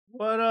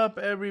What up,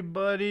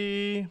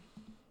 everybody?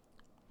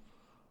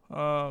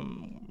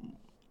 Um,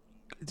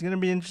 it's gonna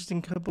be an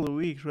interesting couple of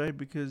weeks, right?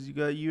 Because you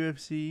got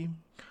UFC.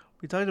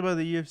 We talked about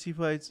the UFC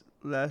fights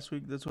last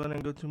week. That's why I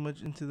didn't go too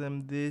much into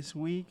them this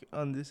week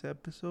on this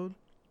episode.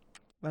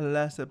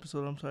 Last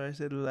episode. I'm sorry, I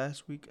said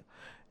last week.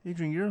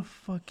 Adrian, you're a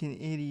fucking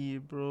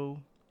idiot, bro.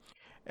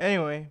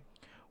 Anyway,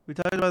 we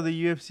talked about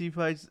the UFC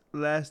fights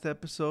last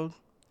episode.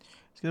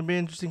 It's gonna be an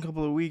interesting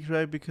couple of weeks,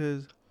 right?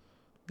 Because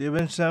the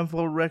Avenged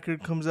Sevenfold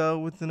record comes out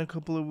within a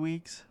couple of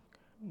weeks.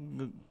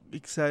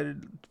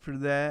 Excited for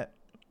that.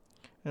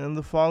 And then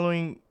the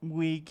following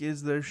week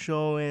is their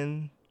show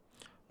in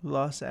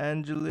Los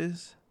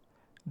Angeles.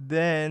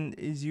 Then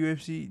is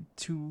UFC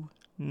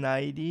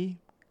 290.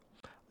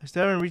 I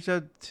still haven't reached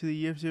out to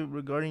the UFC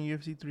regarding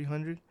UFC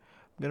 300. I'm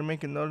going to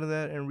make a note of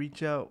that and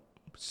reach out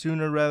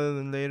sooner rather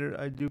than later.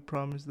 I do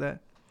promise that.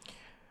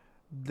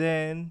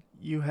 Then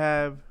you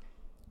have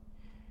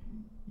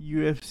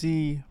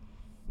UFC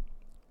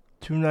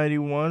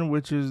 291,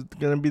 which is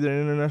going to be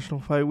their International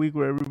Fight Week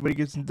where everybody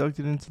gets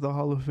inducted into the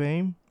Hall of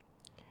Fame.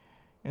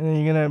 And then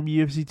you're going to have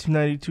UFC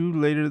 292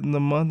 later in the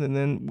month. And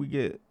then we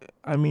get,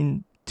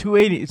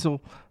 280.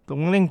 So the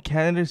one in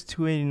Canada is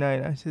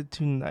 289. I said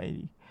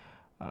 290.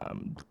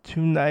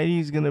 290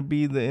 is going to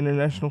be the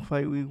International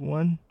Fight Week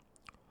 1,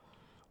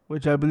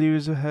 which I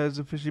believe has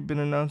officially been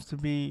announced to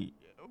be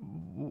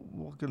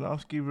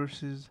Volkanovski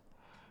versus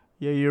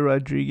Yair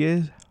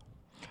Rodriguez.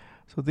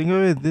 So think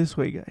of it this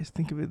way, guys.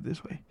 Think of it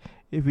this way.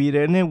 If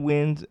Irene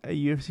wins at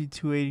UFC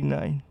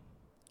 289,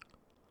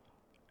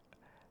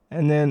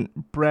 and then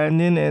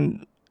Brandon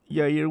and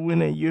Yair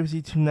win at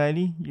UFC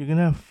 290, you're going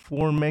to have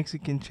 4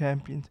 Mexican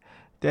champions.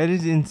 That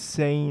is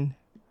insane.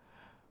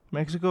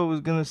 Mexico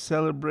was going to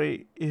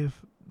celebrate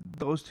if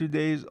those 2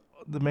 days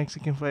the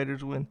Mexican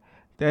fighters win.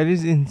 That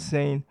is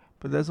insane.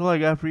 But that's all I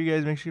got for you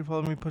guys. Make sure you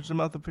follow me, Punch the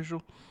Mouth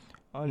Official,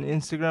 on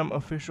Instagram,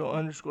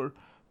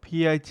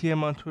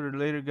 official_PITM on Twitter.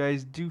 Later,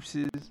 guys.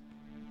 Deuces.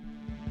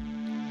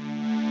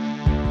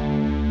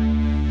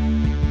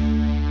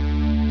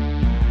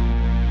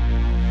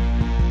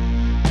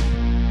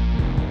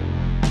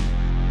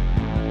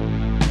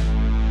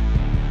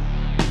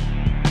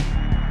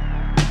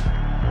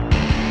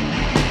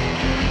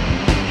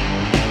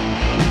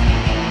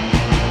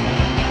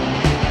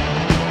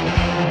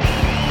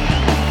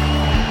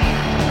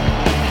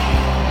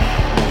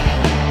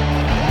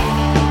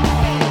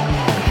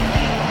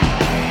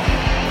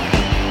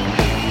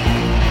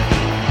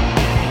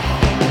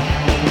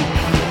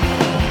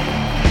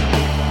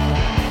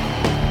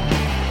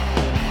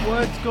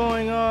 What's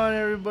going on,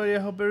 everybody? I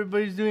hope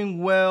everybody's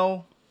doing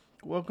well.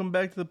 Welcome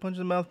back to the Punch in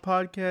the Mouth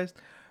podcast.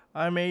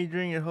 I'm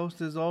Adrian, your host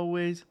as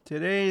always.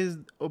 Today is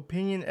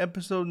opinion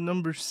episode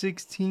number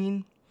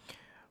 16,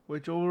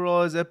 which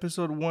overall is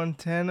episode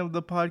 110 of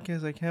the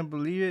podcast. I can't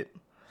believe it.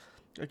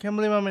 I can't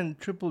believe I'm in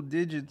triple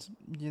digits.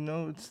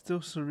 It's still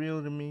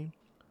surreal to me.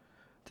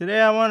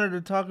 Today I wanted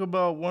to talk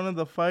about one of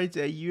the fights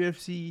at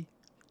UFC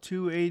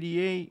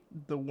 288,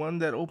 the one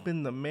that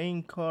opened the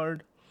main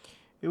card.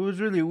 It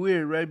was really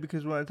weird, right?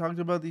 Because when I talked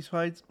about these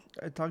fights,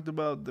 I talked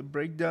about the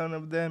breakdown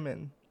of them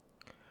and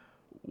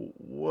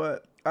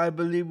what I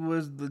believe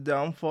was the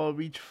downfall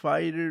of each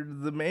fighter.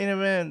 The main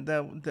event,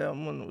 that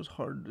one was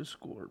hard to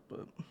score.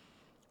 But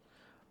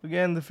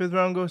again, the 5th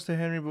round goes to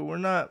Henry, but we're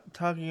not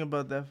talking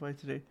about that fight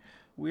today.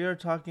 We are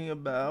talking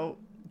about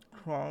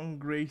Kron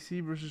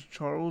Gracie versus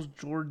Charles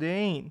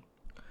Jourdain.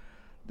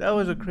 That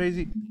was a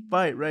crazy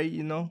fight, right?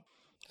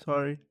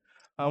 Sorry.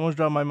 I almost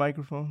dropped my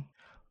microphone.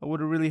 I would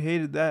have really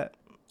hated that.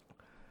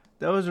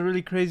 That was a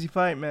really crazy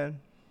fight,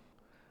 man.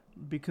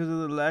 Because of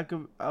the lack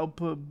of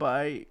output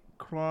by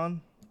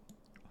Kron.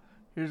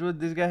 Here's what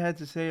this guy had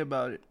to say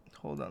about it.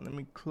 Hold on, let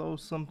me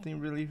close something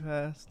really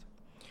fast.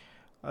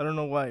 I don't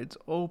know why it's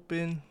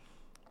open.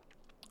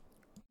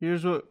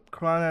 Here's what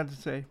Kron had to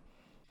say.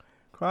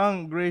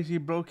 Kron Gracie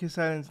broke his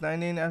silence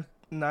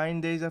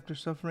 9 days after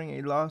suffering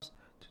a loss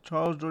to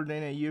Charles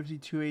Jourdain at UFC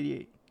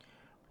 288.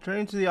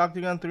 Returning to the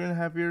octagon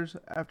 3.5 years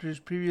after his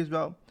previous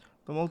bout,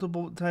 the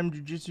multiple-time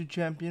jiu-jitsu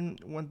champion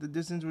went the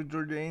distance with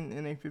Jourdain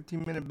in a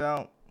 15-minute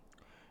bout.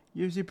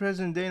 UFC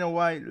President Dana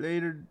White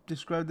later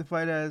described the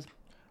fight as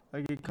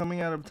like a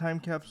coming-out-of-time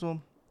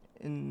capsule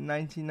in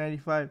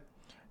 1995,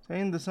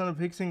 saying the son of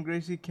Rickson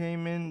Gracie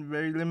came in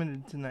very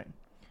limited tonight.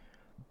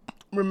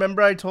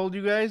 Remember I told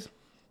you guys?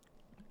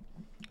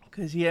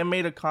 Because he had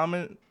made a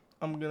comment.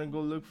 I'm going to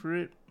go look for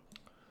it.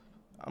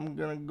 I'm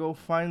going to go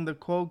find the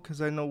quote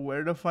because I know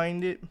where to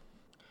find it.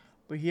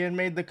 But he had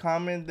made the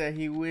comment that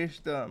he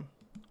wished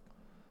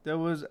there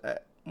was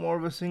more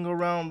of a single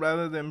round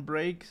rather than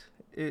breaks.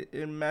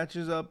 It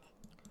matches up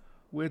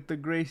with the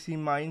Gracie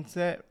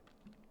mindset.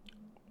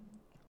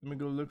 Let me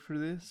go look for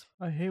this.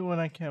 I hate when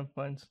I can't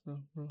find stuff,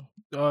 bro.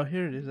 Oh,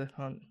 here it is. I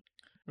found it.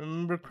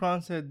 Remember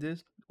Kron said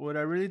this? What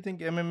I really think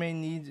MMA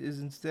needs is,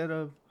 instead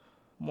of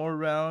more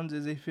rounds,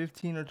 is a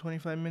 15 or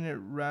 25-minute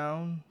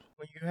round.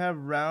 When you have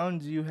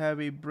rounds, you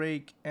have a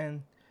break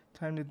and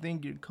time to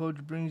think. Your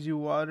coach brings you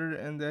water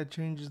and that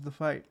changes the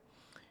fight.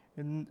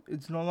 And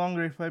it's no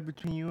longer a fight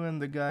between you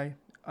and the guy.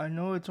 I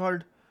know it's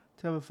hard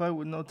to have a fight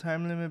with no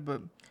time limit,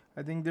 but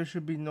I think there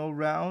should be no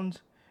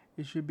rounds.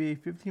 It should be a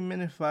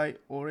 15-minute fight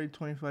or a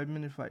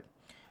 25-minute fight.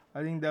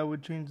 I think that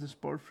would change the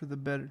sport for the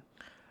better.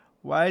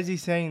 Why is he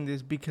saying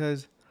this?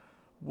 Because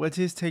what's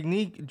his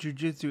technique?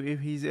 Jiu-jitsu. If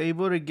he's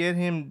able to get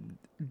him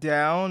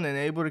down and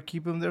able to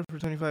keep him there for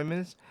 25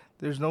 minutes,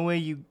 there's no way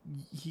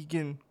he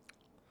can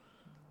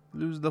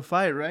lose the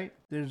fight, right?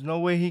 There's no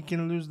way he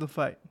can lose the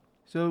fight.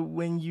 So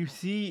when you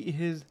see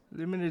his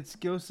limited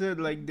skill set,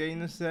 like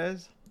Dana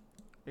says,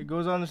 it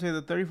goes on to say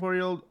the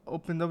 34-year-old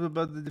opened up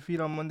about the defeat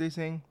on Monday,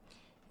 saying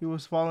he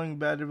was following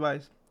bad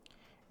advice.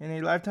 In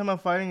a lifetime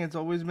of fighting, it's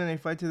always been a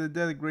fight to the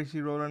death,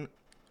 Gracie wrote on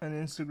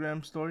an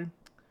Instagram story.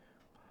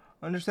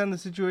 Understand the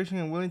situation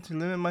and willing to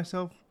limit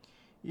myself.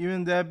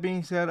 Even that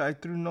being said, I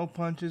threw no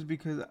punches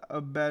because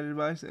of bad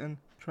advice and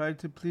tried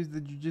to please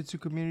the jiu-jitsu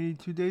community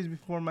 2 days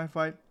before my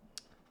fight.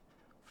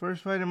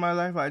 First fight in my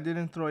life, I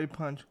didn't throw a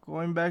punch.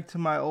 Going back to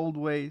my old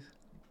ways.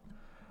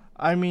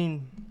 I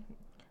mean,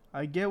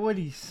 I get what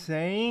he's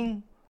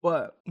saying,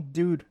 but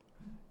dude,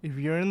 if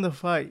you're in the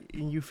fight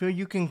and you feel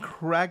you can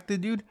crack the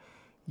dude,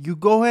 you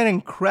go ahead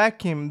and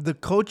crack him. The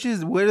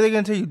coaches, what are they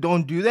going to tell you?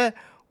 Don't do that?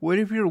 What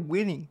if you're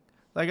winning?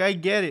 Like, I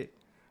get it.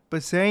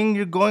 But saying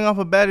you're going off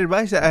of bad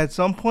advice, at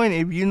some point,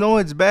 if you know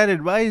it's bad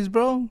advice,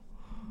 bro,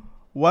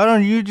 why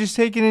don't you just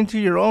take it into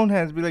your own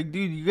hands? Be like,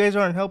 dude, you guys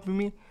aren't helping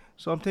me,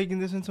 so I'm taking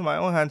this into my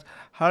own hands.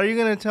 How are you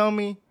going to tell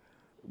me,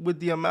 with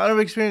the amount of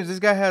experience this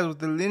guy has, with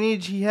the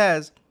lineage he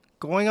has,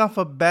 going off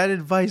of bad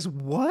advice?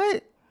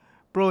 What?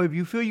 Bro, if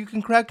you feel you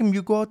can crack him,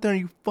 you go out there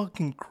and you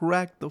fucking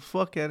crack the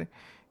fuck at him.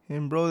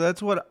 And, bro,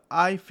 that's what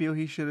I feel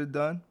he should have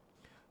done.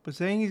 But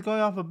saying he's going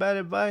off of bad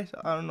advice,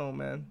 I don't know,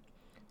 man.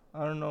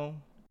 I don't know.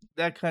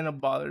 That kind of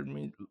bothered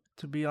me,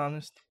 to be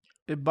honest.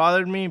 It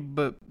bothered me,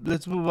 but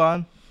let's move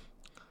on.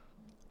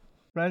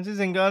 Francis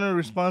Ngannou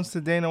responds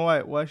to Dana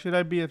White. Why should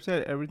I be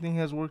upset? Everything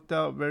has worked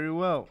out very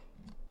well.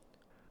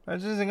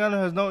 Francis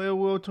Ngannou has no ill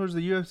will towards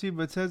the UFC,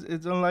 but says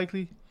it's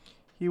unlikely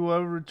he will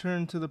ever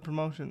return to the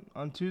promotion.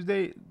 On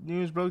Tuesday,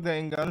 news broke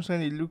that Ngannou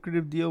signed a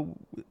lucrative deal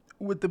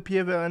with the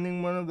PFL,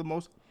 ending one of the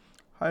most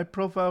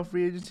high-profile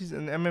free agencies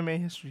in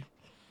MMA history.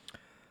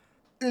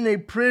 In a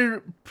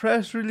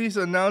press release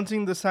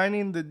announcing the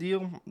signing, the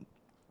deal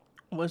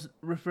was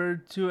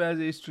referred to as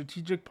a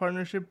strategic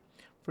partnership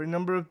for a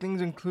number of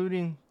things,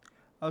 including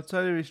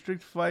outside of a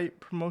strict fight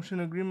promotion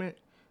agreement,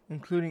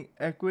 including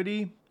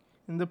equity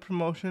in the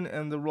promotion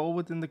and the role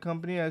within the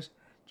company as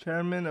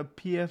chairman of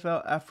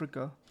PFL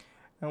Africa.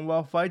 And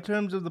while fight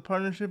terms of the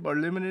partnership are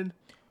limited,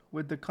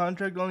 with the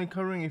contract only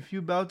covering a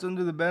few bouts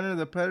under the banner,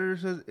 the Predator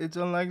says it's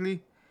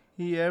unlikely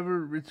he ever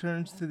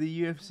returns to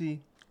the UFC.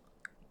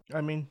 I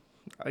mean,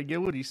 I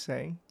get what he's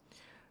saying.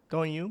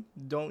 Don't you?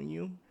 Don't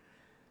you?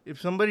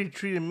 If somebody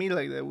treated me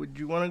like that, would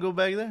you want to go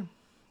back there?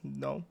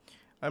 No.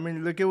 I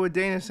mean, look at what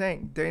Dana's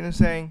saying. Dana's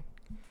saying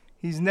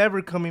he's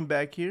never coming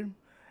back here.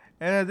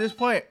 And at this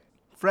point,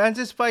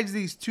 Francis fights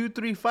these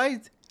 2-3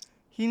 fights.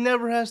 He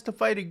never has to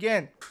fight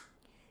again.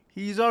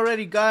 He's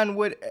already gotten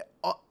what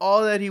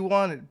all that he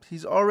wanted.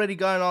 He's already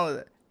gotten all of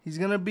that. He's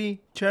going to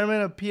be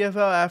chairman of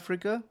PFL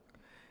Africa.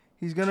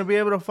 He's going to be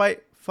able to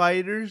fight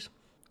fighters.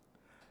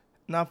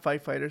 Not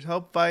fight fighters,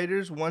 help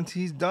fighters once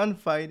he's done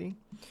fighting.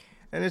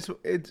 And it's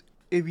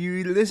if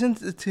you listen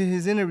to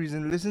his interviews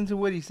and listen to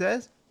what he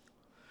says,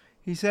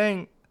 he's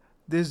saying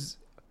this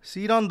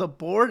seat on the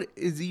board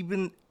is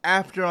even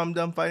after I'm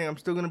done fighting. I'm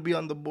still going to be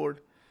on the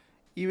board.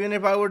 Even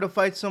if I were to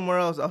fight somewhere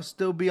else, I'll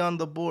still be on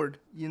the board,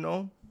 you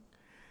know?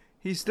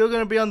 He's still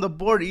going to be on the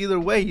board either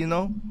way, you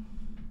know?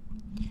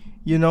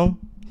 You know?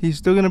 He's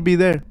still going to be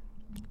there.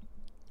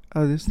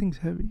 Oh, this thing's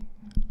heavy.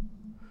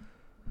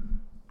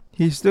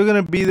 He's still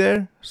going to be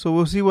there, so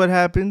we'll see what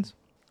happens.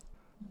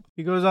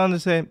 He goes on to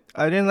say,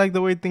 I didn't like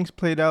the way things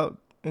played out,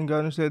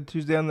 Ngannou said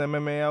Tuesday on the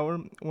MMA Hour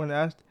when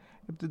asked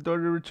if the door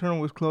to return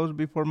was closed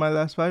before my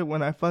last fight.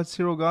 When I fought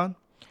Ciryl Gane,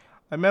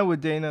 I met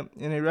with Dana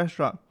in a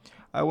restaurant.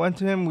 I went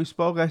to him, we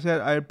spoke, I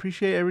said, I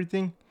appreciate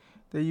everything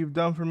that you've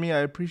done for me. I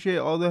appreciate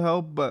all the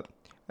help, but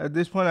at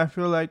this point I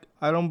feel like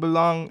I don't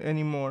belong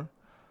anymore.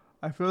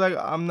 I feel like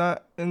I'm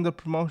not in the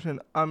promotion.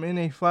 I'm in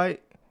a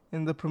fight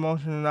in the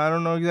promotion, and I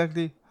don't know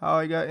exactly how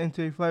I got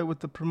into a fight with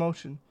the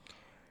promotion.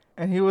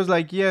 And he was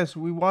like, yes,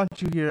 we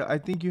want you here. I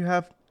think you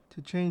have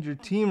to change your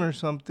team or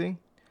something.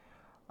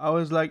 I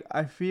was like,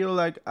 I feel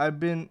like I've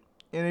been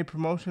in a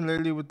promotion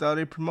lately without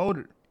a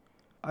promoter.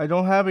 I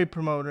don't have a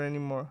promoter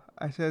anymore.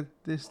 I said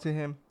this to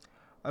him.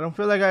 I don't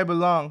feel like I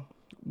belong.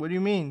 What do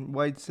you mean?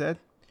 White said.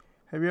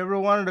 Have you ever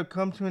wanted to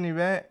come to an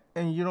event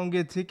and you don't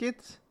get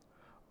tickets?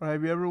 Or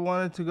have you ever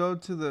wanted to go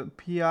to the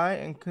PI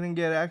and couldn't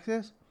get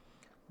access?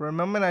 For a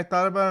moment I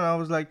thought about it and I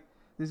was like,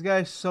 this guy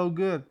is so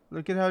good.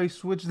 Look at how he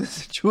switched the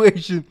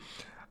situation.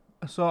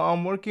 So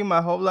I'm working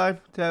my whole life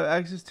to have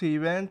access to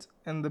events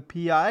and the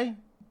PI?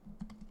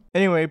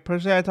 Anyway,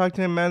 personally I talked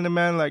to him man to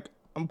man like,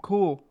 I'm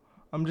cool.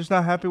 I'm just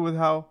not happy with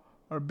how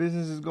our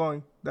business is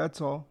going.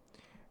 That's all.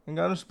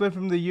 Ngannou split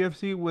from the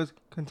UFC was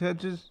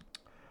contentious,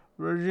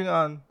 verging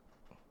on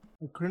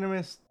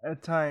acrimonious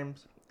at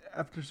times.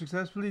 After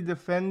successfully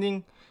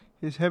defending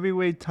his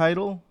heavyweight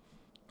title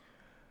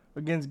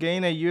against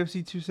Gane at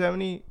UFC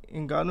 270,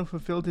 Ngannou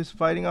fulfilled his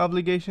fighting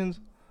obligations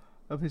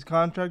of his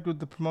contract with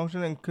the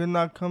promotion and could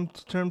not come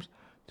to terms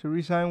to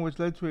re-sign, which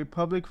led to a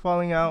public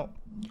falling out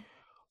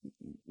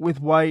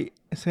with White,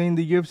 saying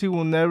Ngannou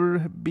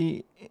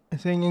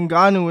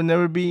will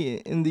never be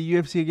in the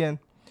UFC again.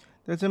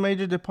 That's a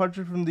major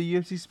departure from the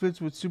UFC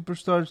splits with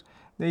superstars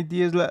Nate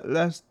Diaz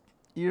last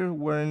year,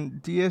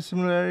 wherein Diaz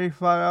similarly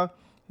fought out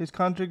his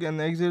contract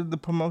and exited the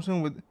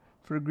promotion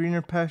for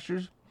greener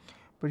pastures.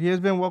 But he has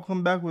been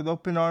welcomed back with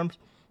open arms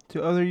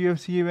to other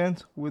UFC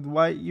events, with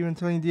White even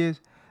telling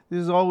Diaz, "This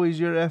is always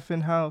your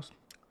effing house."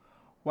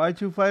 Why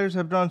two fighters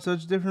have drawn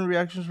such different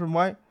reactions from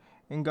White,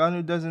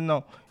 Ngannou doesn't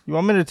know. You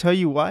want me to tell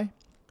you why?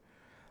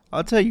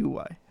 I'll tell you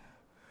why.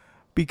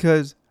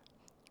 Because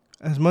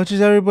as much as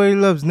everybody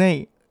loves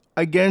Nate,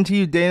 I guarantee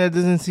you Dana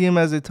doesn't see him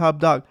as a top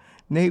dog.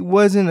 Nate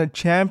wasn't a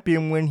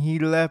champion when he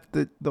left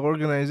the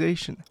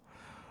organization.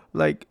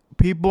 Like,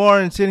 people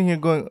aren't sitting here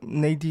going,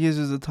 Nate Diaz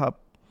is a top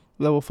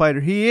level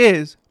fighter. He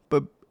is,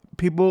 but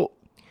people,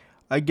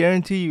 I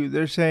guarantee you,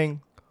 they're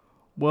saying,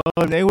 well,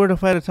 if Nate were to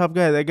fight a top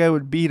guy, that guy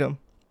would beat him.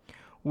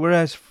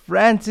 Whereas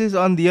Francis,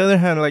 on the other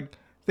hand, like,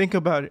 think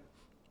about it.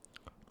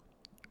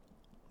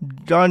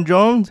 John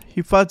Jones,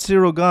 he fought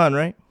Ciryl Gane,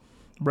 right?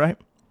 Right?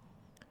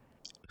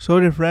 So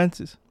did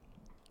Francis.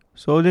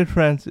 Did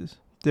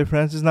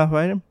Francis not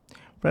fight him?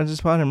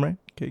 Francis fought him, right?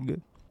 Okay,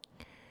 good.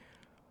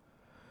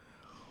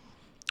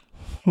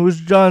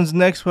 Who's John's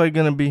next fight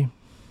gonna be?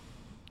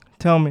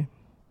 Tell me.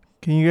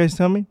 Can you guys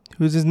tell me?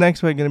 Who's his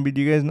next fight gonna be?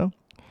 Do you guys know?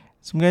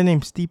 Some guy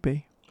named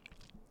Stipe.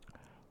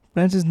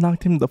 Francis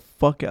knocked him the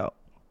fuck out.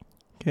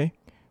 Okay?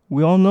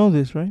 We all know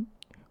this, right?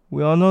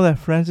 We all know that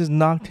Francis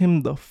knocked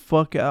him the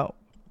fuck out.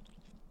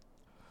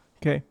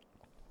 Okay.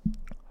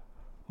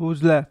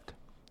 Who's left?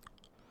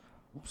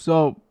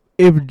 So,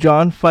 if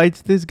John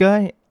fights this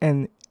guy,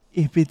 and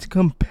if it's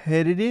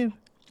competitive,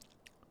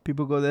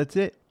 people go, that's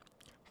it.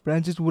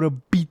 Francis would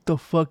have beat the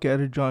fuck out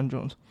of John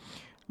Jones.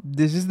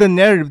 This is the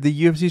narrative the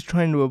UFC is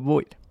trying to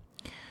avoid.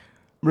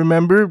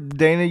 Remember,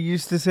 Dana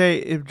used to say,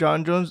 if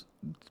John Jones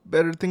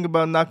better think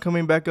about not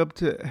coming back up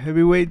to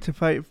heavyweight to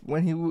fight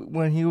when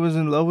he was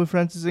in love with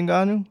Francis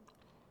Ngannou.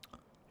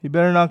 He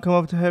better not come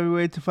up to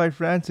heavyweight to fight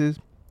Francis.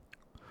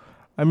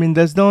 I mean,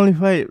 that's the only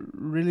fight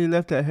really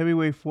left at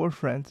heavyweight for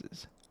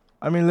Francis.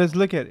 I mean, let's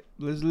look at it.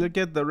 Let's look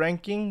at the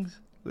rankings.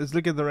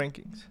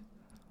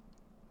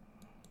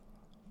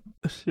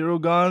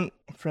 Ciryl Gane,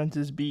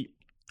 Francis beat.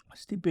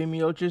 Stipe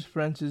Miocic,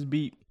 Francis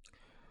beat.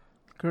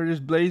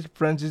 Curtis Blaydes,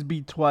 Francis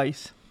beat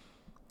twice.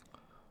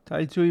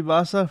 Tai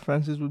Tuivasa,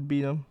 Francis would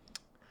beat him.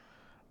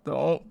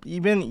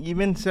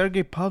 Even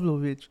Sergey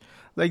Pavlovich.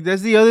 Like,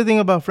 that's the other thing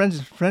about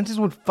Francis. Francis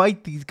would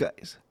fight these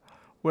guys.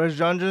 Whereas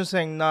John Jones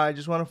saying, nah, I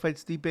just want to fight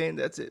Stipe and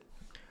that's it.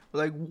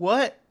 Like,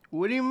 what?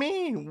 What do you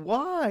mean?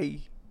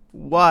 Why?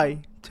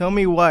 Tell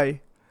me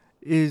why.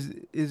 Is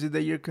it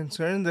that you're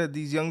concerned that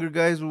these younger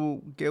guys will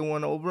get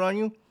one over on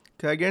you?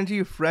 Because I guarantee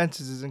you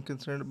Francis isn't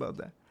concerned about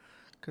that.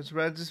 Because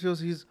Francis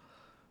feels he's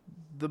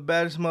the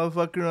baddest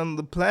motherfucker on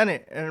the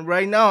planet. And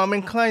right now, I'm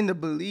inclined to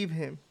believe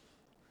him.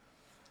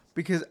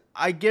 Because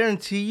I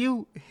guarantee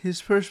you,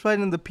 his first fight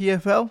in the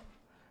PFL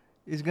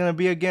is going to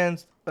be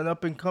against an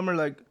up-and-comer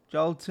like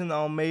Jailton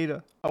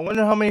Almeida. I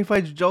wonder how many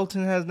fights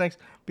Jailton has next.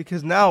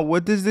 Because now,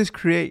 what does this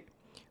create?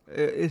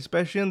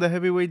 Especially in the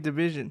heavyweight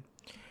division.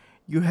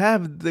 You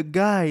have the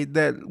guy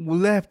that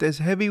left as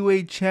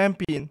heavyweight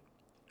champion.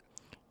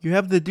 You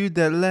have the dude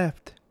that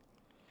left.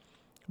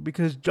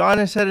 Because John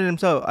has said it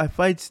himself. I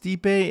fight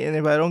Stipe, and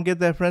if I don't get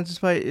that Francis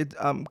fight,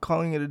 I'm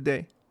calling it a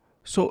day.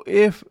 So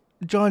if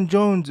John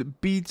Jones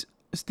beats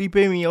Stipe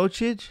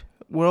Miocic,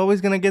 we're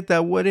always going to get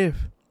that what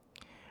if.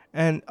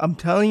 And I'm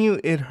telling you,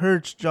 it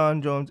hurts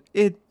John Jones.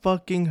 It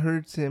fucking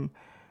hurts him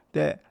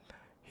that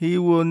he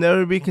will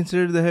never be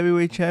considered the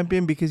heavyweight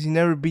champion because he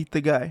never beat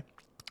the guy.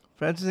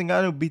 Francis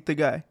Ngannou beat the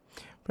guy.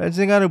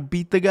 Francis Ngannou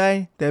beat the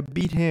guy that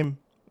beat him.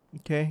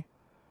 Okay?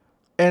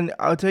 And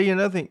I'll tell you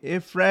another thing.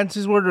 If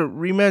Francis were to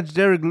rematch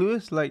Derek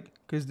Lewis,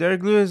 because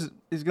Derek Lewis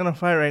is going to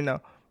fight right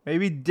now.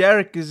 Maybe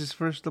Derek is his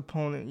first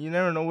opponent. You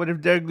never know. What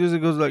if Derek Lewis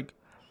goes like,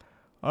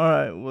 all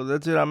right, well,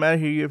 that's it. I'm out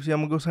of here, UFC. I'm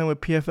going to go sign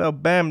with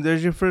PFL. Bam,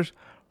 there's your first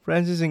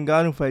Francis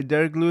Ngannou fight.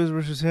 Derek Lewis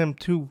versus him,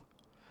 too.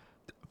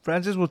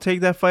 Francis will take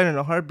that fight in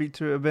a heartbeat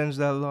to avenge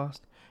that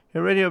loss. He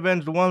already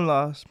avenged one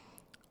loss.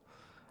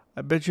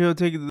 I bet you he'll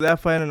take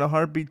that fight in a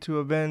heartbeat to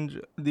avenge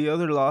the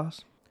other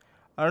loss.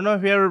 I don't know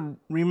if he ever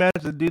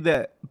rematched the dude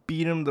that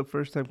beat him the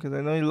first time, because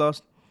I know he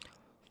lost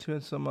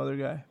to some other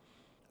guy.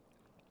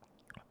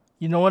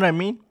 You know what I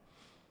mean?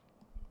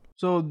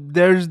 So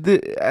there's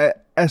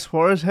as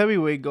far as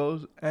heavyweight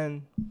goes,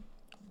 and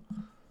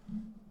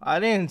I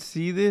didn't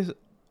see this.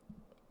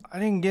 I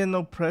didn't get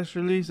no press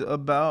release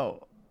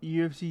about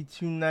UFC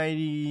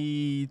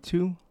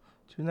 292.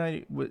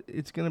 290.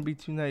 It's gonna be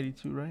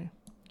 292, right?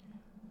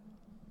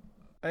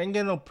 I didn't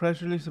get no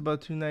press release about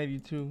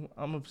 292.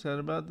 I'm upset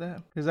about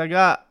that. Because I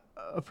got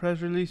a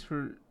press release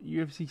for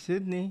UFC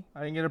Sydney. I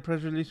didn't get a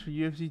press release for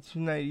UFC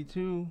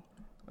 292.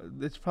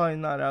 It's probably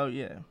not out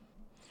yet.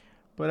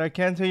 But I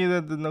can tell you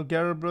that the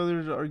Nogueira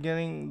brothers are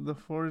getting the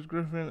Forrest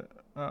Griffin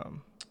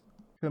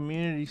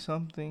community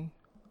something.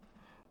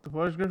 The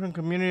Forrest Griffin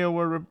Community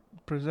Award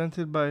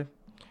presented by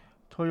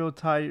Toyo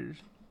Tires.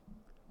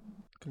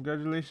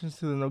 Congratulations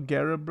to the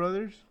Nogueira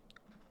brothers.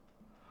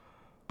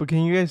 But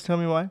can you guys tell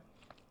me why?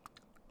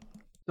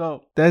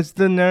 So that's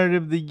the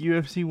narrative the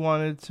UFC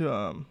wanted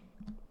to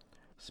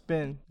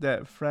spin,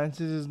 that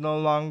Francis is no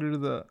longer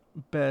the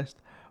best.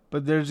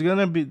 But there's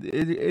gonna be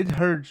it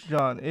hurts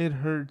John. It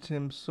hurts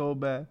him so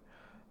bad.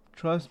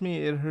 Trust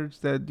me, it hurts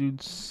that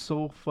dude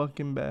so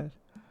fucking bad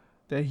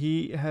that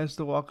he has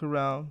to walk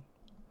around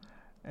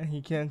and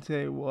he can't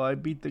say, "Well, I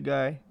beat the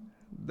guy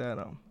that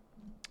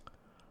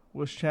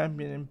was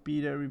champion and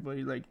beat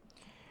everybody." Like,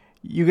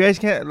 you guys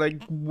can't,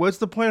 like, what's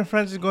the point of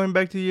Francis going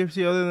back to the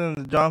UFC other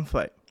than the John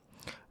fight?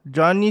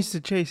 John needs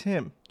to chase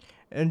him.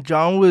 And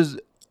John was,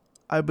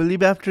 I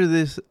believe, after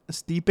this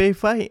Stipe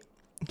fight,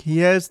 he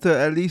has to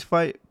at least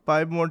fight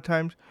 5 more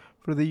times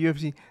for the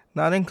UFC,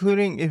 not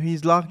including if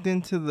he's locked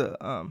into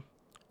the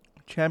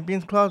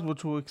Champions Clause,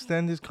 which will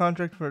extend his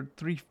contract for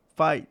 3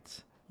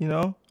 fights, you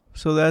know?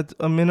 So that's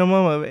a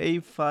minimum of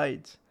 8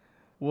 fights.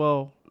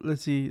 Well,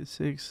 let's see,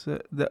 6,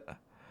 it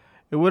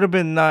would have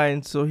been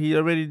 9, so he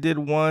already did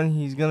 1,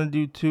 he's going to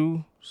do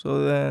 2,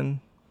 so then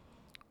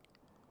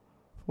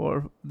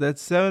 4,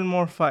 that's 7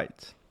 more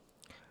fights.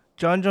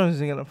 John Jones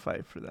isn't going to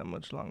fight for that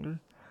much longer.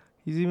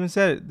 He's even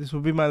said it, this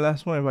will be my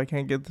last one if I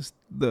can't get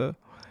the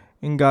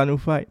Ngannou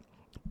fight.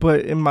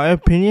 But in my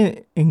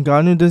opinion,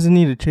 Ngannou doesn't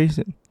need to chase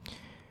him.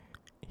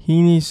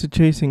 He needs to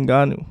chase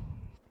Ngannou.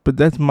 But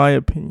that's my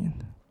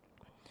opinion.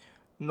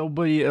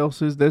 Nobody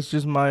else's. That's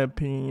just my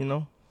opinion, you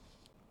know?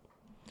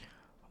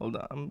 Hold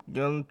on. I'm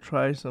going to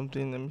try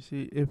something. Let me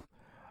see if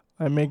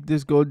I make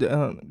this go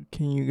down.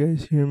 Can you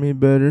guys hear me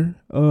better?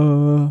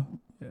 Yeah.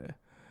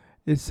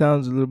 It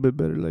sounds a little bit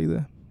better like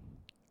that.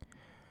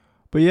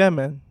 But yeah,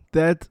 man.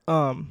 That,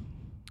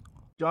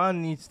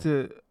 John needs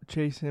to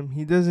chase him.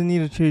 He doesn't need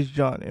to chase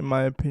John, in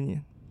my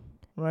opinion.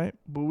 Right?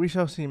 But we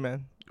shall see,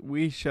 man.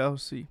 We shall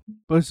see.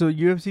 But so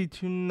UFC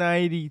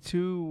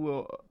 292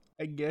 will,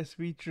 I guess,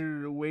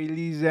 feature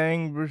Weili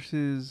Zhang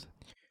versus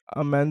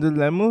Amanda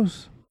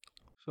Lemos.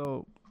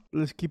 So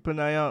let's keep an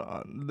eye out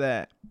on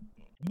that.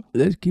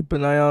 Let me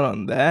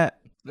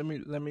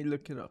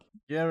look it up.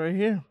 Yeah, right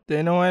here.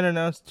 Dana White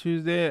announced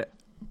Tuesday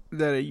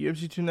that a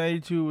UFC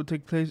 292 will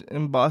take place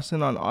in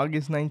Boston on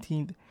August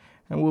 19th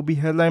and will be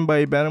headlined by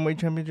a bantamweight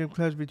championship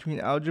clash between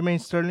Aljamain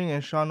Sterling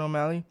and Sean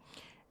O'Malley.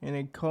 In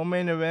the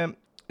co-main event,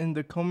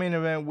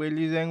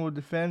 Weili Zhang will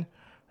defend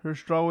her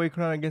strawweight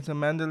crown against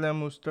Amanda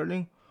Lemos.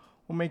 Sterling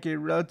will make a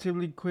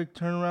relatively quick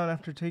turnaround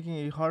after taking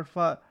a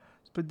hard-fought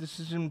split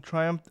decision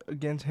triumph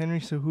against Henry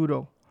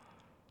Cejudo.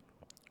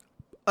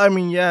 I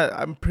mean, yeah,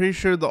 I'm pretty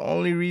sure the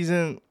only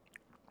reason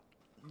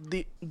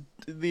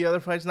the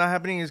other fight's not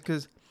happening is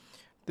because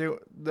the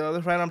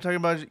other fight I'm talking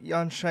about is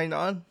Yan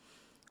Xiaonan.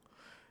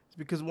 It's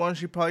because, 1,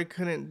 she probably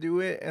couldn't do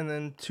it, and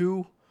then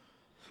 2,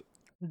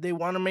 they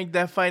want to make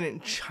that fight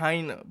in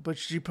China, but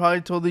she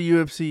probably told the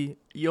UFC,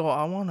 "Yo,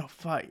 I want to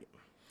fight."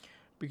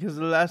 Because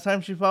the last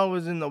time she fought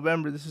was in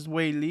November. This is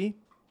Weili.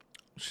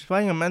 She's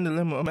fighting Amanda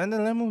Lemos. Amanda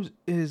Lemos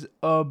is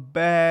a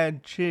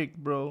bad chick,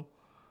 bro.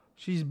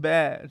 She's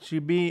bad. She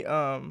beat,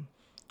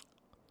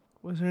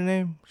 what's her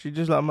name? She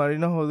just lost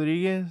Marina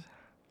Rodriguez.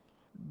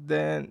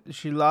 Then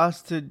she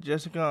lost to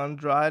Jessica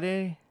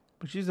Andrade.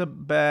 But she's a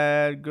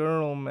bad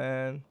girl,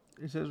 man.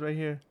 It says right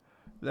here,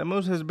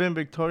 Lemos has been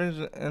victorious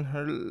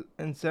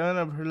in 7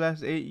 of her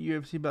last 8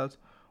 UFC bouts,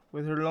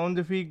 with her lone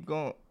defeat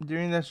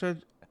during that stretch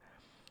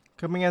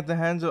coming at the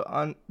hands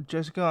of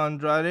Jessica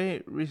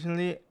Andrade.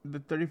 Recently, the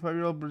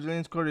 35-year-old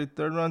Brazilian scored a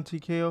third-round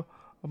TKO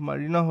of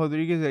Marina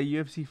Rodriguez at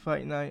UFC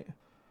Fight Night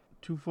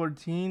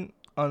 214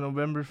 on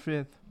November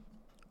 5th.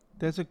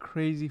 That's a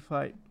crazy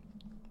fight.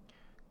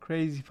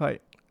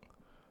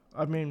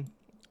 I mean,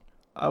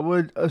 I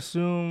would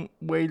assume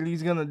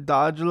Weili's going to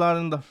dodge a lot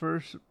in the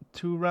first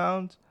 2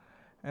 rounds.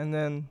 And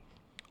then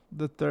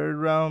the 3rd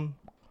round,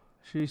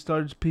 she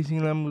starts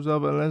piecing Lemos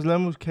up. Unless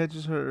Lemos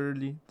catches her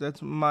early.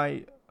 That's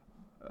my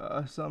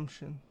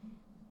assumption.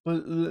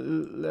 But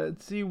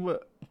let's see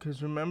what...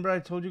 Because remember I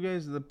told you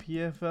guys the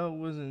PFL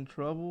was in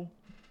trouble?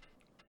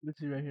 Let's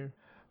see right here.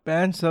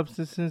 Banned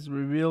substances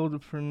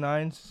revealed for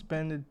 9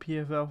 suspended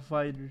PFL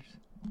fighters.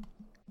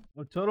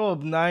 A total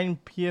of 9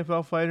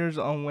 PFL fighters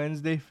on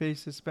Wednesday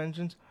faced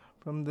suspensions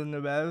from the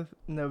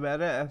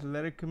Nevada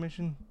Athletic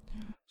Commission.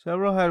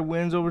 Several had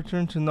wins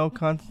overturned to no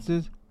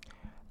contests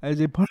as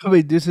a part of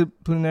a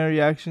disciplinary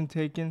action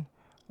taken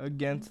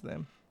against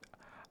them.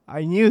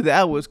 I knew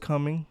that was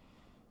coming.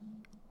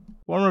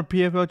 Former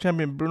PFL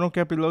champion Bruno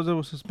Capiloza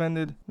was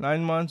suspended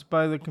 9 months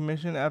by the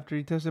commission after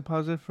he tested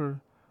positive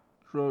for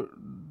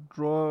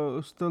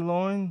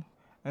drostaline,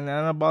 an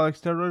anabolic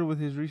steroid, with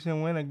his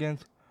recent win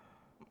against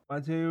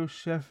Mateo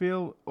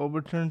Sheffield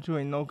overturned to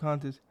a no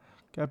contest.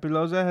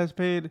 Capiloza has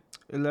paid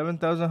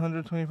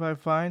 $11,125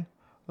 fine,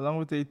 along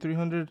with a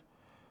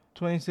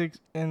 $326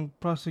 in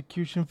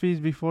prosecution fees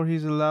before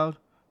he's allowed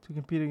to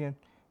compete again.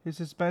 His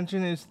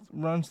suspension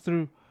runs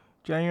through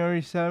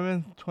January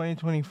 7th,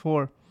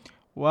 2024.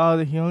 Wow,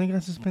 he only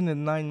got suspended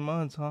 9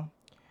 months, huh?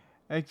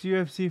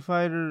 Ex-UFC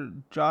fighter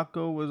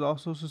Jocko was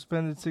also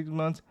suspended 6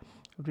 months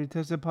after he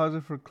tested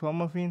positive for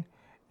clomiphene,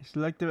 a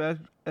selective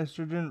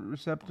estrogen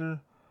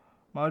receptor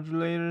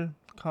modulator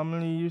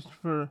commonly used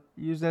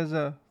as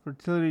a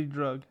fertility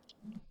drug.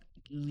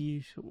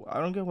 I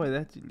don't get why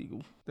that's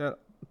illegal. That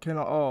can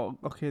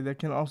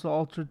also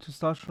alter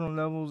testosterone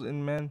levels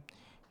in men.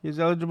 He is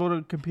eligible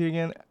to compete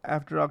again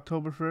after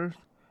October 1st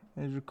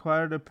and is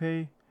required to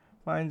pay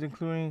fines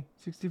including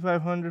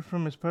 $6,500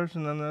 from his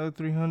person and another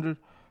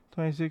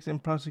 $326 in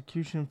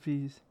prosecution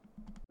fees.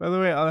 By the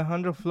way,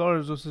 Alejandro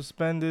Flores was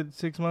suspended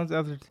 6 months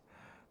after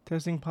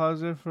testing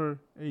positive for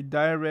a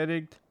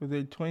diuretic with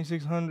a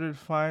 $2,600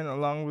 fine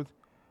along with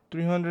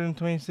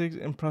 $326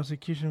 in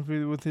prosecution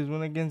fee, with his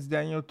win against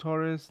Daniel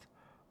Torres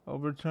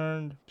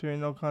overturned to a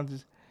no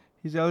contest.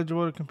 He's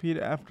eligible to compete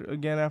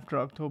after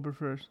October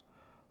 1st.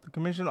 The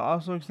commission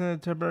also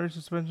extended temporary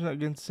suspension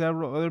against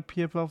several other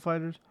PFL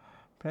fighters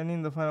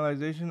pending the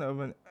finalization of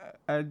an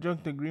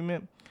adjunct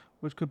agreement,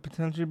 which could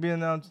potentially be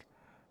announced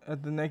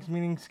at the next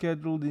meeting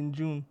scheduled in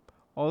June.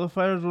 All the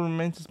fighters will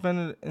remain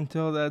suspended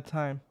until that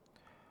time.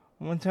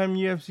 One-time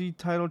UFC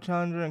title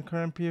challenger and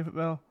current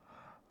PFL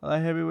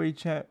light heavyweight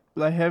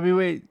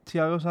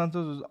Thiago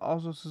Santos was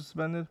also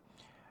suspended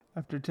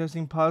after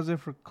testing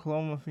positive for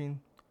clomiphene.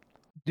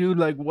 Dude,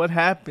 like, what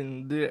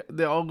happened?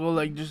 They all go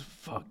like, just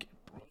fuck it,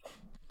 bro.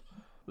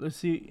 Let's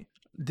see.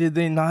 Did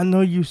they not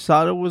know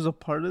USADA was a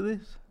part of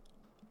this?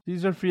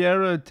 Cesar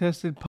Fiera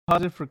tested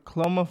positive for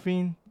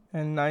clomiphene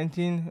and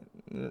 19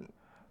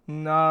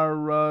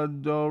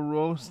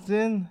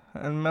 naradorostin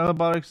and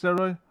metabolic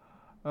steroid,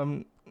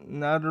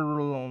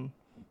 nadarolone.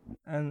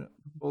 And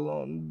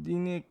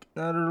bolondinic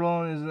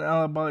nadarolone is an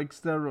anabolic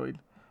steroid.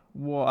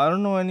 Whoa, I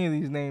don't know any of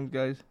these names,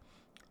 guys.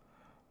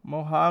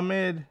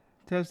 Mohammed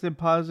tested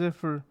positive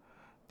for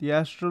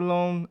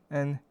diastrolone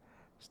and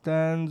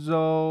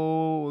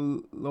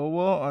stanzolol,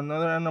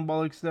 another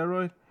anabolic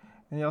steroid,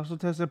 and he also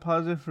tested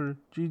positive for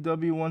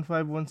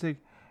GW1516,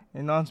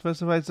 a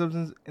non-specified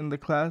substance in the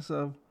class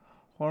of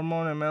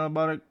hormone and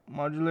metabolic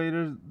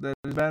modulators that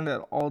is banned at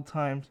all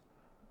times.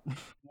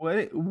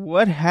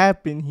 What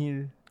happened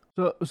here?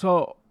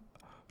 So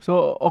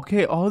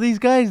okay, all these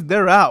guys,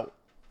 they're out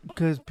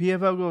because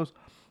PFL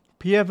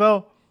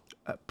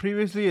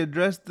previously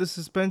addressed the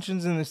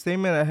suspensions in a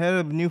statement ahead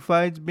of new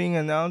fights being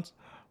announced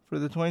for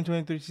the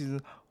 2023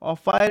 season. All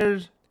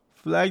fighters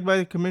flagged by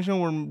the commission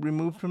were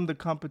removed from the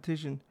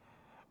competition.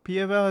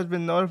 PFL has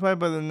been notified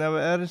by the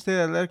Nevada State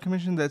Athletic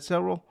Commission that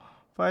several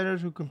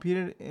fighters who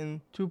competed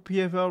in 2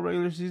 PFL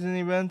regular season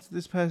events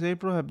this past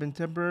April have been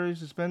temporarily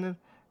suspended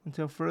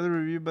until further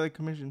review by the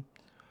commission.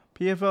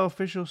 PFL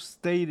officials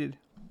stated,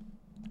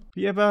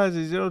 PFL has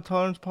a zero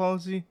tolerance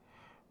policy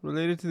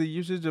related to the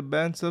usage of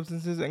banned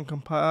substances and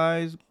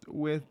complies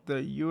with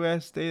the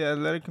U.S. State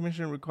Athletic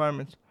Commission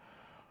requirements.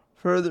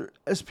 Further,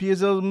 as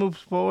PSL moves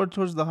forward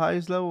towards the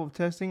highest level of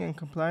testing and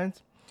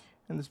compliance,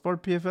 and the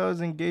sport, PFL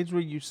is engaged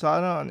with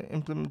USADA on the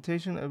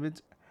implementation of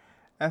its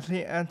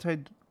athlete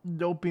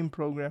anti-doping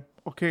program.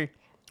 Okay,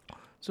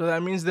 so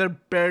that means they're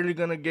barely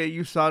going to get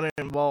USADA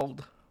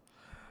involved.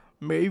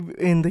 Maybe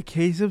in the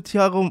case of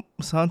Thiago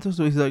Santos,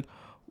 so he's like,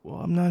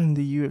 well, I'm not in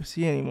the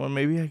UFC anymore.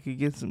 Maybe I could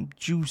get some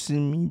juice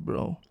in me,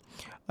 bro.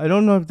 I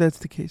don't know if that's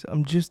the case.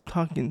 I'm just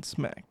talking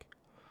smack.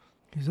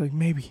 He's like,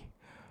 maybe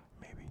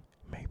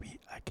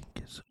I can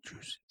get some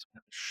juice.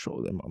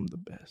 Show them I'm the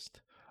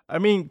best. I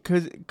mean,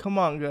 because, come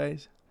on,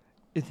 guys.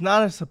 It's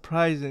not a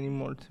surprise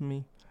anymore to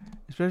me.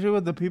 Especially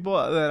with the people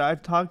that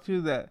I've talked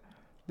to that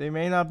they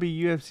may not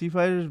be UFC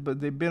fighters,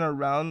 but they've been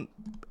around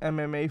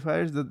MMA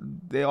fighters.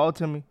 That they all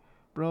tell me,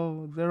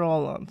 bro, they're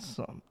all on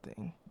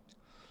something.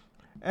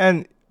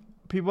 And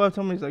people have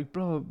told me, it's like,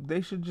 bro,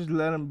 they should just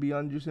let them be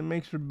on juice. It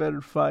makes for better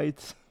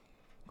fights.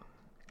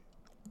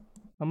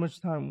 How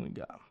much time we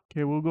got?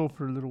 Okay, we'll go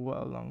for a little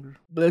while longer.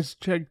 Let's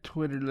check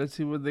Twitter. Let's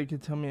see what they can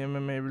tell me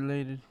MMA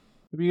related.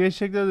 Have you guys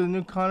checked out the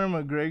new Conor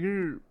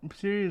McGregor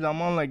series?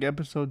 I'm on like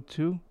episode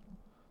 2.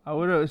 I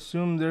would have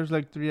assumed there's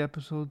like 3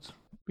 episodes.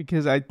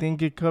 Because I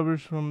think it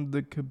covers from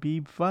the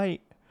Khabib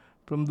fight,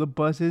 from the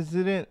bus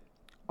incident,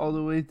 all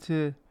the way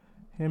to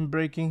him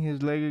breaking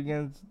his leg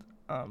against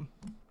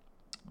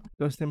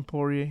Dustin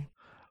Poirier.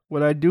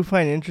 What I do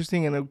find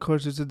interesting, and of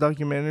course it's a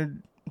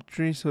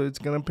documentary, so it's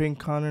gonna paint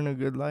Conor in a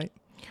good light.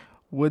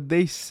 What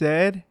they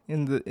said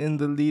in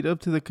the lead up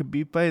to the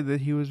Khabib fight,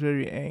 that he was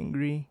very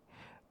angry,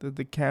 that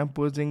the camp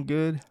wasn't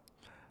good,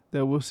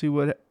 that we'll see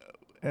what,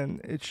 and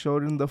it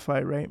showed in the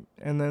fight, right?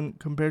 And then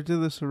compared to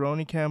the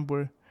Cerrone camp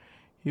where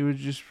he was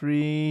just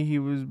free, he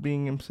was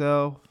being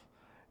himself,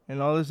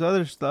 and all this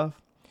other stuff.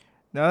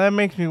 Now that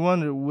makes me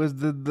wonder, was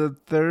the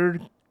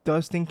third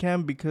Dustin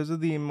camp, because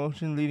of the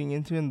emotion leading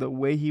into it and the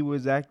way he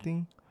was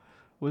acting,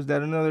 was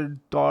that another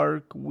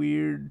dark,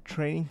 weird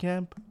training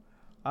camp?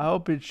 I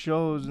hope it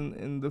shows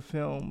in the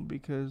film,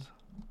 because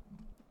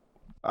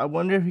I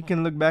wonder if he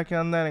can look back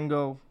on that and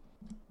go,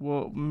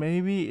 well,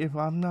 maybe if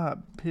I'm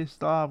not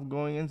pissed off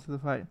going into the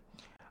fight,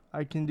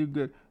 I can do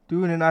good.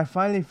 Dude, and I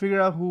finally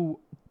figured out who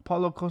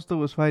Paulo Costa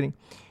was fighting.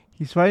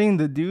 He's fighting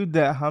the dude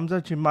that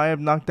Hamza Chimaev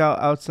knocked out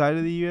outside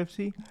of the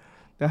UFC.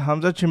 That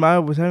Hamza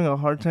Chimaev was having a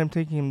hard time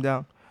taking him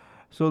down.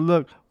 So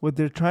look, what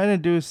they're trying to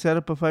do is set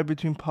up a fight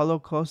between Paulo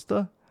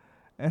Costa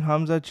and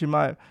Hamza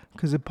Chimaev.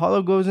 Because if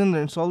Paulo goes in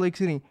there in Salt Lake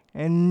City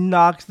and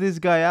knocks this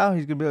guy out,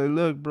 he's going to be like,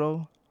 look,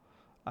 bro,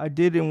 I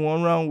did in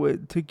one round what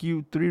it took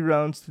you 3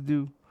 rounds to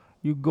do.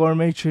 You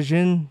gourmet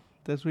chajin.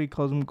 That's what he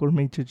calls him,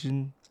 gourmet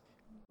chajin.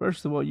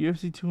 First of all,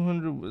 UFC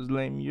 200 was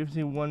lame.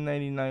 UFC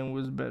 199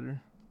 was better.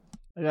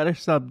 I gotta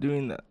stop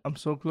doing that. I'm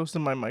so close to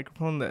my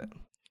microphone that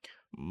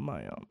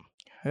my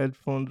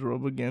headphones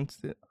rub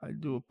against it. I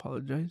do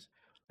apologize.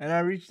 And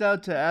I reached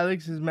out to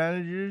Alex's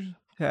managers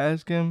to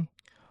ask him,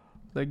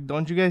 like,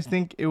 don't you guys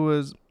think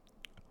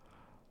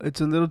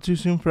it's a little too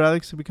soon for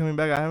Alex to be coming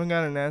back? I haven't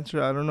got an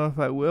answer. I don't know if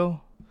I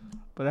will,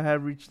 but I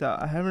have reached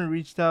out. I haven't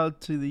reached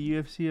out to the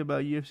UFC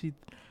about UFC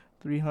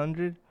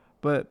 300,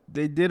 but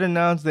they did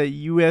announce that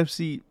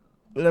UFC,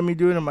 let me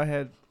do it in my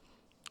head.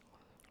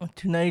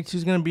 292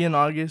 is going to be in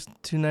August,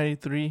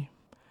 293.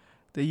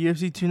 The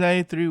UFC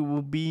 293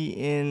 will be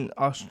in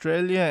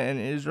Australia,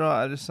 and Israel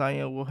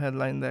Adesanya will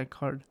headline that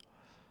card.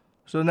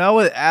 So now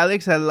with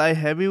Alex at light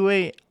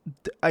heavyweight,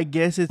 I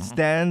guess it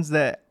stands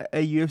that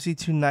at UFC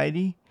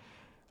 290,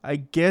 I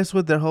guess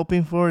what they're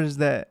hoping for is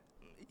that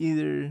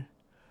either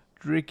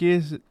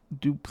Dricus,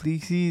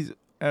 Duplessis,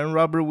 and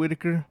Robert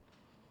Whittaker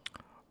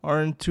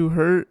aren't too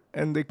hurt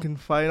and they can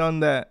fight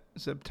on that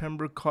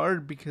September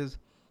card, because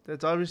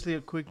that's obviously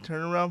a quick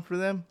turnaround for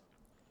them.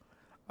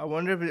 I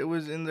wonder if it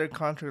was in their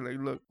contract, like,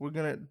 look, we're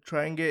going to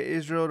try and get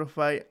Israel to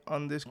fight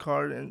on this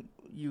card and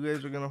you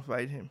guys are going to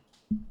fight him.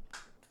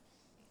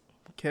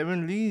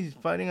 Kevin Lee is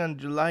fighting on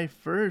July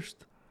 1st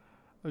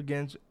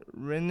against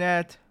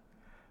Renat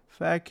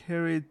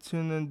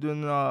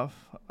Fakhretdinov.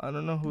 I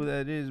don't know who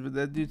that is, but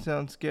that dude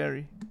sounds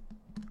scary.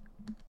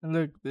 And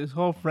look, this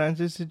whole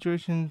Francis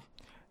situation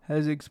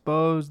has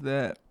exposed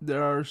that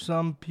there are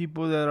some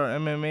people that are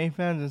MMA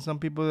fans and some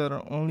people that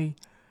are only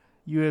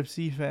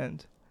UFC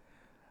fans.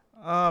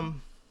 I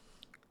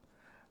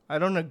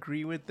don't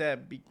agree with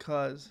that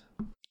because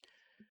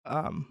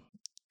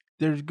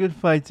there's good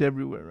fights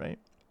everywhere, right?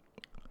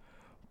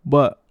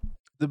 But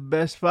the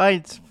best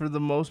fights, for the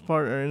most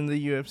part, are in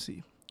the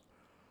UFC.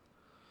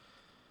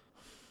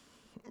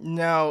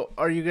 Now,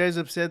 are you guys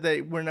upset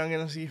that we're not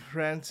going to see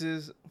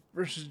Francis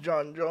versus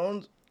John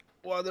Jones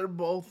while they're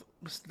both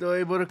still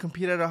able to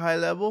compete at a high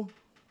level?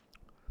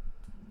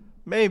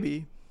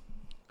 Maybe.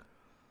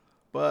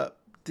 But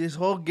this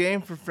whole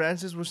game for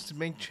Francis was to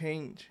make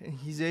change, and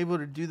he's able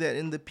to do that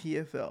in the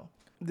PFL.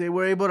 They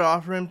were able to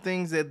offer him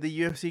things that the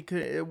UFC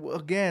could.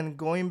 Again,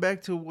 going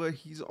back to what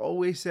he's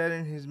always said,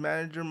 and his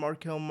manager,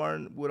 Markel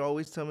Martin, would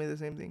always tell me the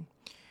same thing.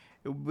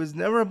 It was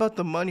never about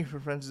the money for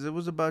Francis. It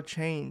was about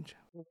change,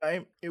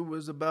 right? It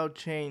was about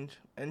change,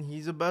 and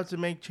he's about to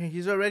make change.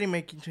 He's already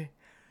making change.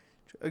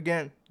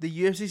 Again, the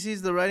UFC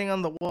sees the writing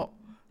on the wall.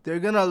 They're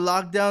going to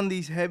lock down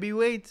these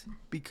heavyweights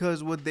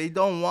because what they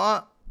don't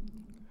want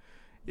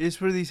is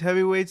for these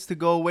heavyweights to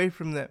go away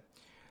from them.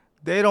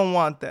 They don't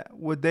want that.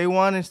 What they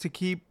want is to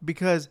keep,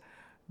 because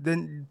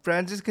then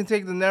Francis can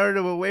take the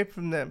narrative away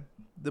from them.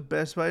 The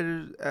best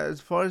fighters,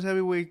 as far as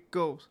heavyweight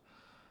goes,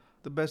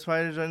 the best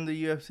fighters are in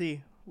the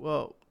UFC.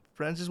 Well,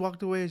 Francis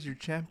walked away as your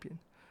champion.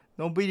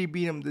 Nobody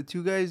beat him. The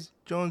two guys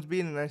Jones beat,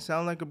 and I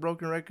sound like a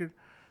broken record.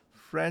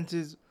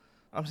 Francis,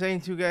 I'm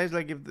saying two guys,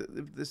 like if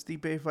the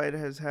Stipe fight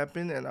has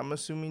happened, and I'm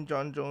assuming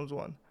John Jones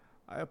won.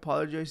 I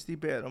apologize,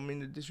 Stipe. I don't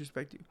mean to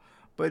disrespect you.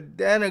 But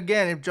then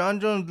again, if John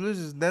Jones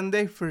loses, then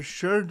they for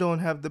sure don't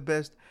have the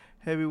best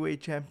heavyweight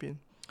champion.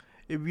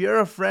 If you're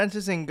a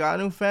Francis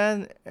Ngannou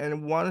fan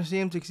and want to see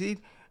him succeed,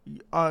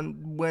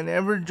 on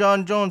whenever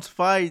John Jones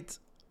fights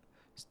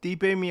Stipe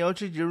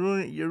Miocic,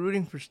 you're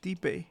rooting for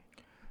Stipe.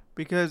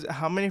 Because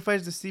how many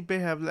fights does Stipe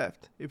have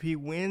left? If he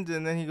wins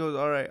and then he goes,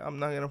 all right, I'm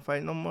not going to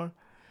fight no more,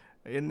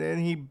 and then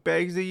he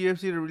begs the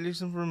UFC to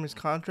release him from his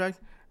contract,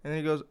 and then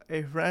he goes,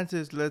 hey,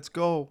 Francis, let's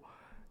go.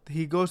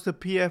 He goes to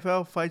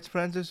PFL, fights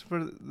Francis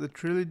for the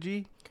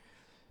trilogy,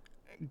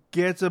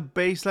 gets a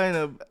baseline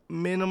of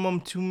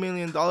minimum $2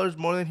 million,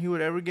 more than he would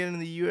ever get in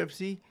the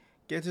UFC,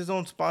 gets his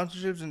own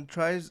sponsorships, and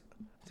tries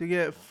to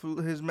get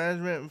his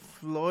management,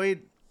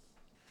 Floyd,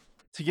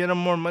 to get him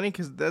more money,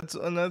 because that's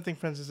another thing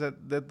Francis said,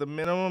 that the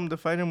minimum to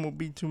fight him will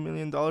be $2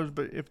 million,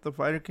 but if the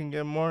fighter can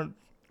get more,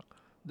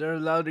 they're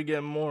allowed to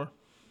get more.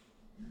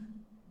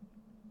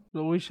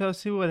 So we shall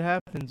see what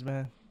happens,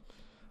 man.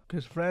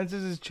 Because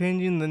Francis is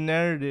changing the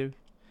narrative.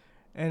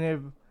 And if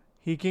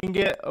he can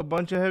get a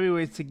bunch of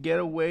heavyweights to get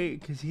away,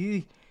 because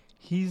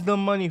he's the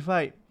money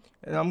fight.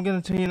 And I'm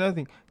going to tell you another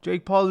thing.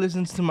 Jake Paul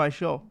listens to my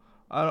show.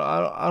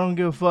 I don't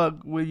give a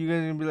fuck what you guys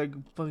are going to be like,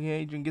 fucking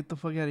Adrian, get the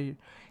fuck out of here.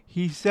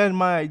 He said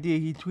my idea.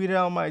 He tweeted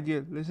out my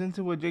idea. Listen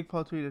to what Jake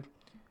Paul tweeted.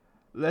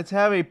 Let's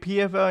have a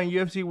PFL and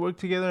UFC work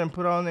together and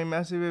put on a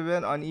massive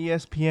event on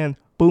ESPN.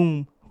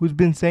 Boom. Who's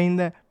been saying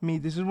that? Me.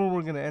 This is where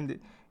we're going to end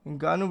it.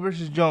 Ngannou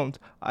versus Jones.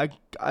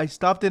 I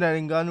stopped it at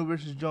Ngannou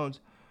versus Jones.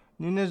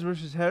 Nunes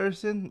versus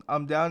Harrison.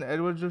 I'm down.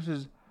 Edwards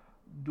versus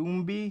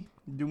Doomby.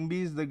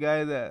 Doomby is the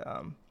guy that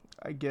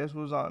I guess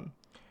was on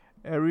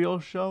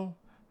Ariel's show.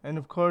 And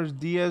of course,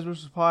 Diaz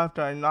versus Paul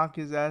after I knock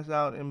his ass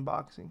out in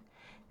boxing.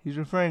 He's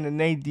referring to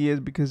Nate Diaz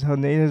because how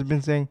Nate has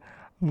been saying,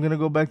 I'm going to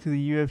go back to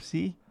the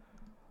UFC.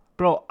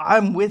 Bro,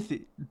 I'm with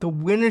it. The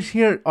winners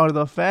here are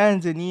the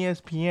fans and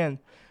ESPN.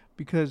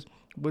 Because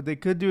what they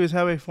could do is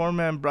have a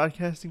four-man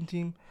broadcasting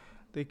team.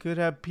 They could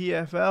have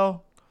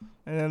PFL.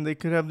 And then they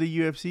could have the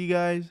UFC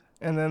guys.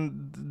 And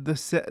then the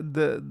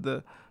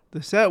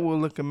set will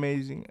look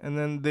amazing. And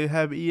then they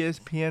have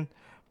ESPN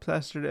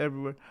plastered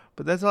everywhere.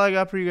 But that's all I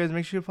got for you guys.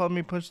 Make sure you follow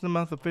me, Punch in the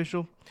Mouth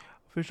Official.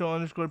 Official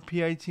 _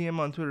 PITM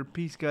on Twitter.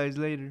 Peace, guys.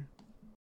 Later.